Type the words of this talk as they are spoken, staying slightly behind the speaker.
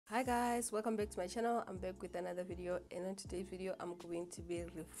Hi guys, welcome back to my channel. I'm back with another video, and in today's video I'm going to be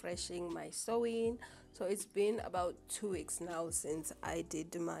refreshing my sewing. So it's been about 2 weeks now since I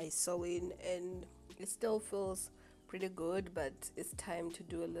did my sewing, and it still feels pretty good, but it's time to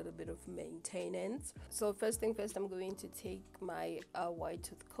do a little bit of maintenance. So first thing first, I'm going to take my wide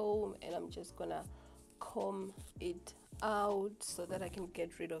tooth comb and I'm just gonna comb it out so that I can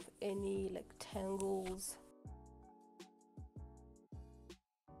get rid of any like tangles.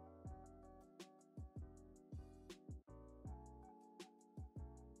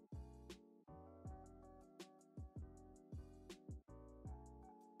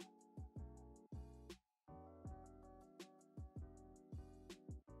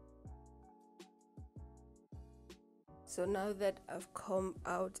 So now that I've combed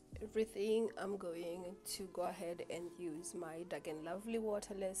out everything, I'm going to go ahead and use my Dark and Lovely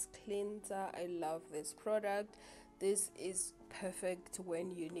waterless cleanser. I love this product. This is perfect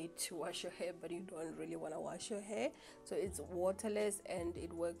when you need to wash your hair but you don't really want to wash your hair. So it's waterless and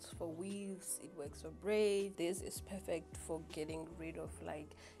it works for weaves, it works for braids. This is perfect for getting rid of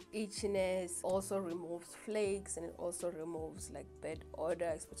like itchiness, also removes flakes, and it also removes like bad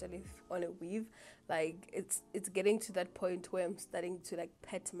odor, especially on a weave. Like it's getting to that point where I'm starting to like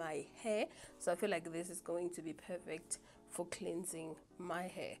pet my hair, so I feel like this is going to be perfect for cleansing my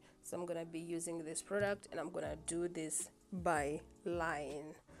hair. So I'm gonna be using this product and I'm gonna do this by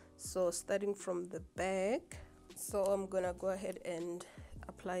line. So starting from the back, so I'm gonna go ahead and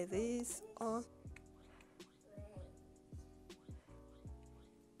apply this on,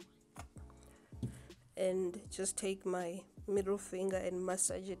 and just take my middle finger and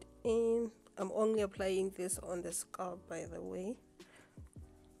massage it in. I'm only applying this on the scalp, by the way.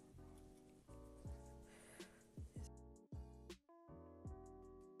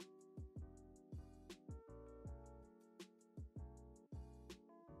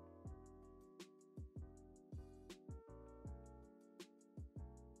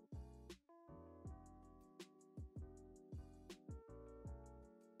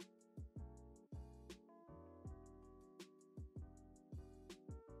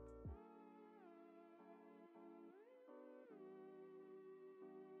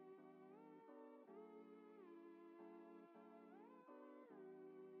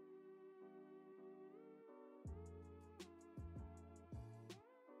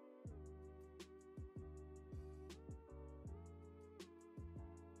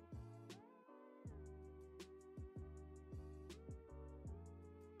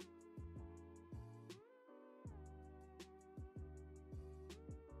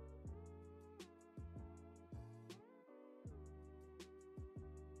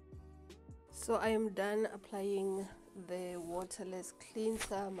 So I am done applying the waterless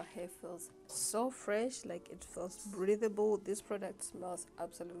cleanser. My hair feels so fresh, like it feels breathable. This product smells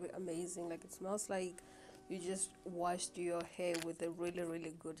absolutely amazing. Like it smells like you just washed your hair with a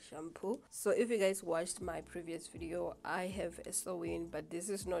really good shampoo. So if you guys watched my previous video, I have a sew-in, but this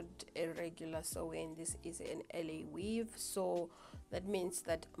is not a regular sew-in. This is an LA weave, so that means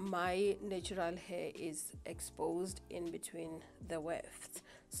that my natural hair is exposed in between the wefts.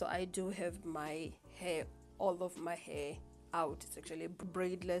 So I do have my hair, all of my hair out. It's actually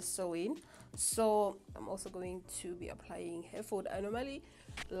braidless sewing. So I'm also going to be applying hair food. I normally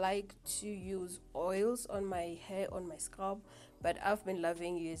like to use oils on my hair, on my scalp, but I've been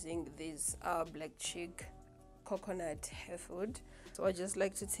loving using this black Chic coconut hair food. So I just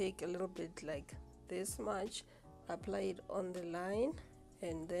like to take a little bit like this much, apply it on the line,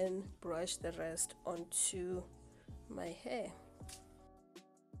 and then brush the rest onto my hair.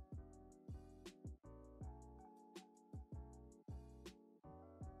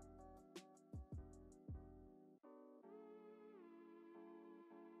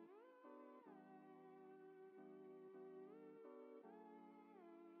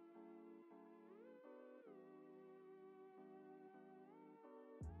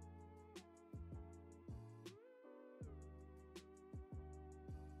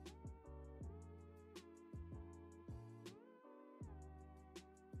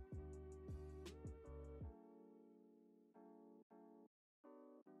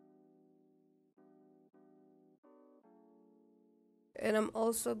 And I'm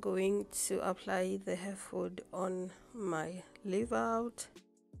also going to apply the hair food on my leave out.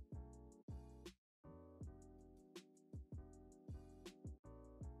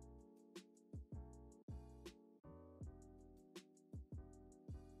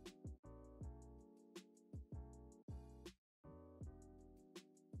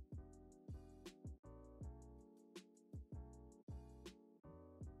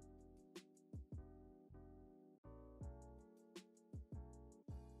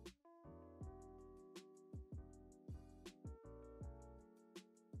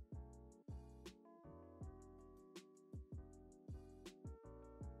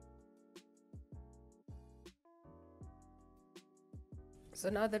 So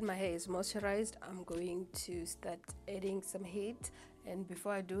now that my hair is moisturized, I'm going to start adding some heat, and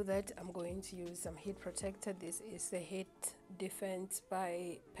before I do that, I'm going to use some heat protector. This is the Heat Defense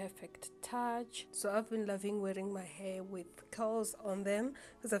by Perfect Touch. So I've been loving wearing my hair with curls on them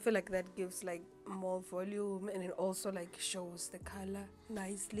because I feel like that gives like more volume, and it also like shows the color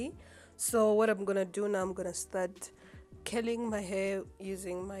nicely. So what I'm gonna do now, I'm gonna start curling my hair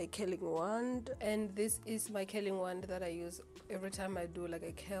using my curling wand, and this is my curling wand that I use every time I do like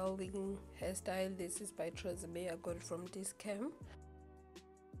a curling hairstyle. This is by Tresemme. I got it from Discam.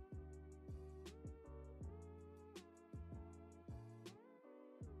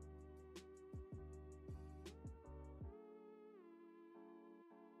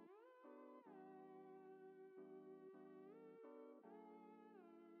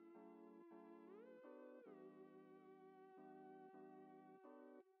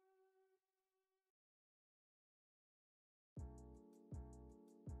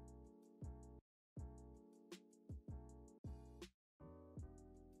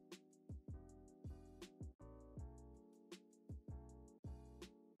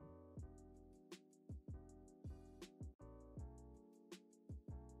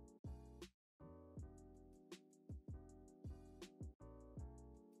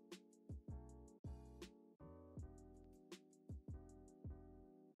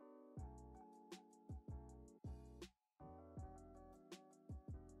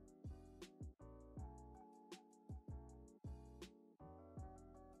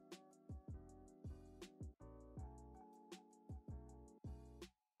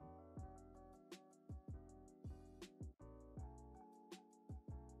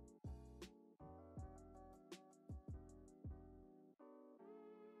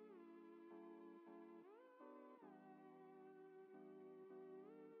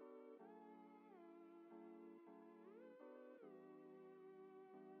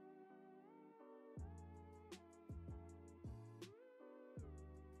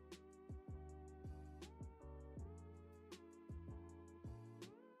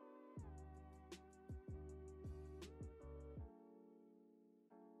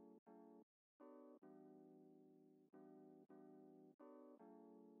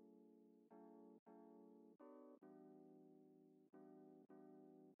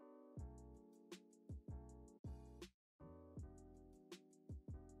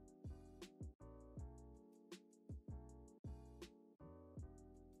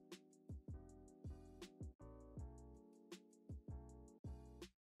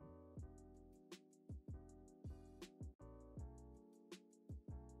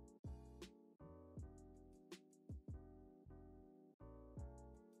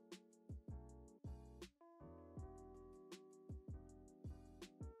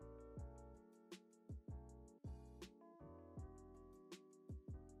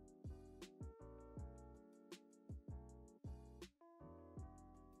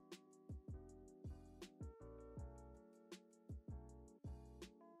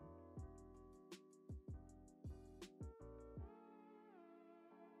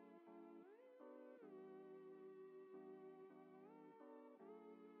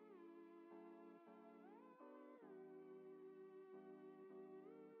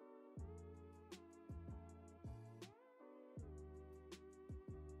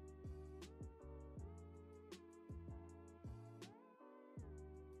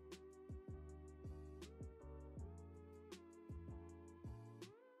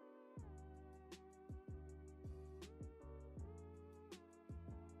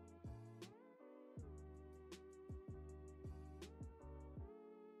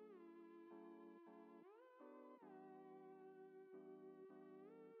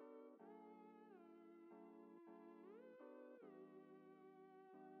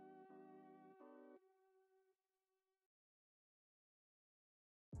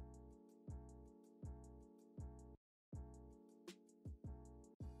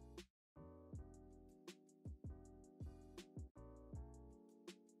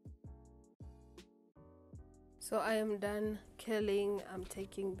 So I am done curling. I'm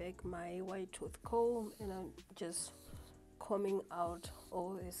taking back my white tooth comb and I'm just combing out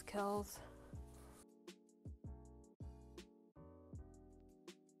all these curls.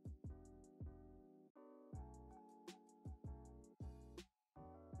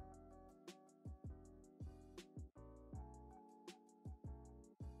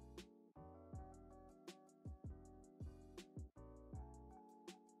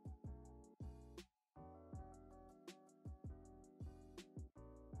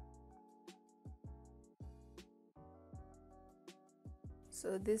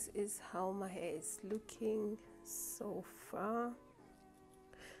 So this is how my hair is looking so far.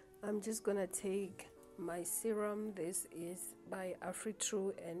 I'm just gonna take my serum. This is by Afri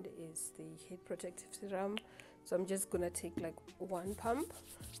and is the heat protective serum. So I'm just gonna take like 1 pump,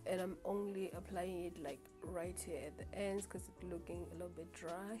 and I'm only applying it like right here at the ends because it's looking a little bit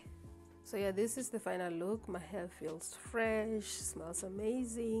dry. So yeah, this is the final look. My hair feels fresh, smells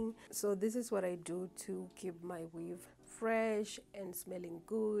amazing. So this is what I do to keep my weave fresh and smelling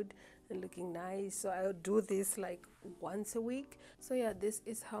good and looking nice. So I'll do this like once a week. So yeah, this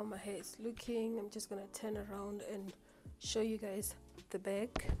is how my hair is looking. I'm just gonna turn around and show you guys the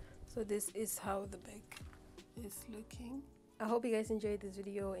back. So this is how the back is looking. I hope you guys enjoyed this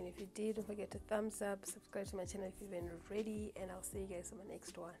video, and if you did, don't forget to thumbs up, subscribe to my channel if you haven't already, and I'll see you guys on my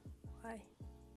next one. Bye.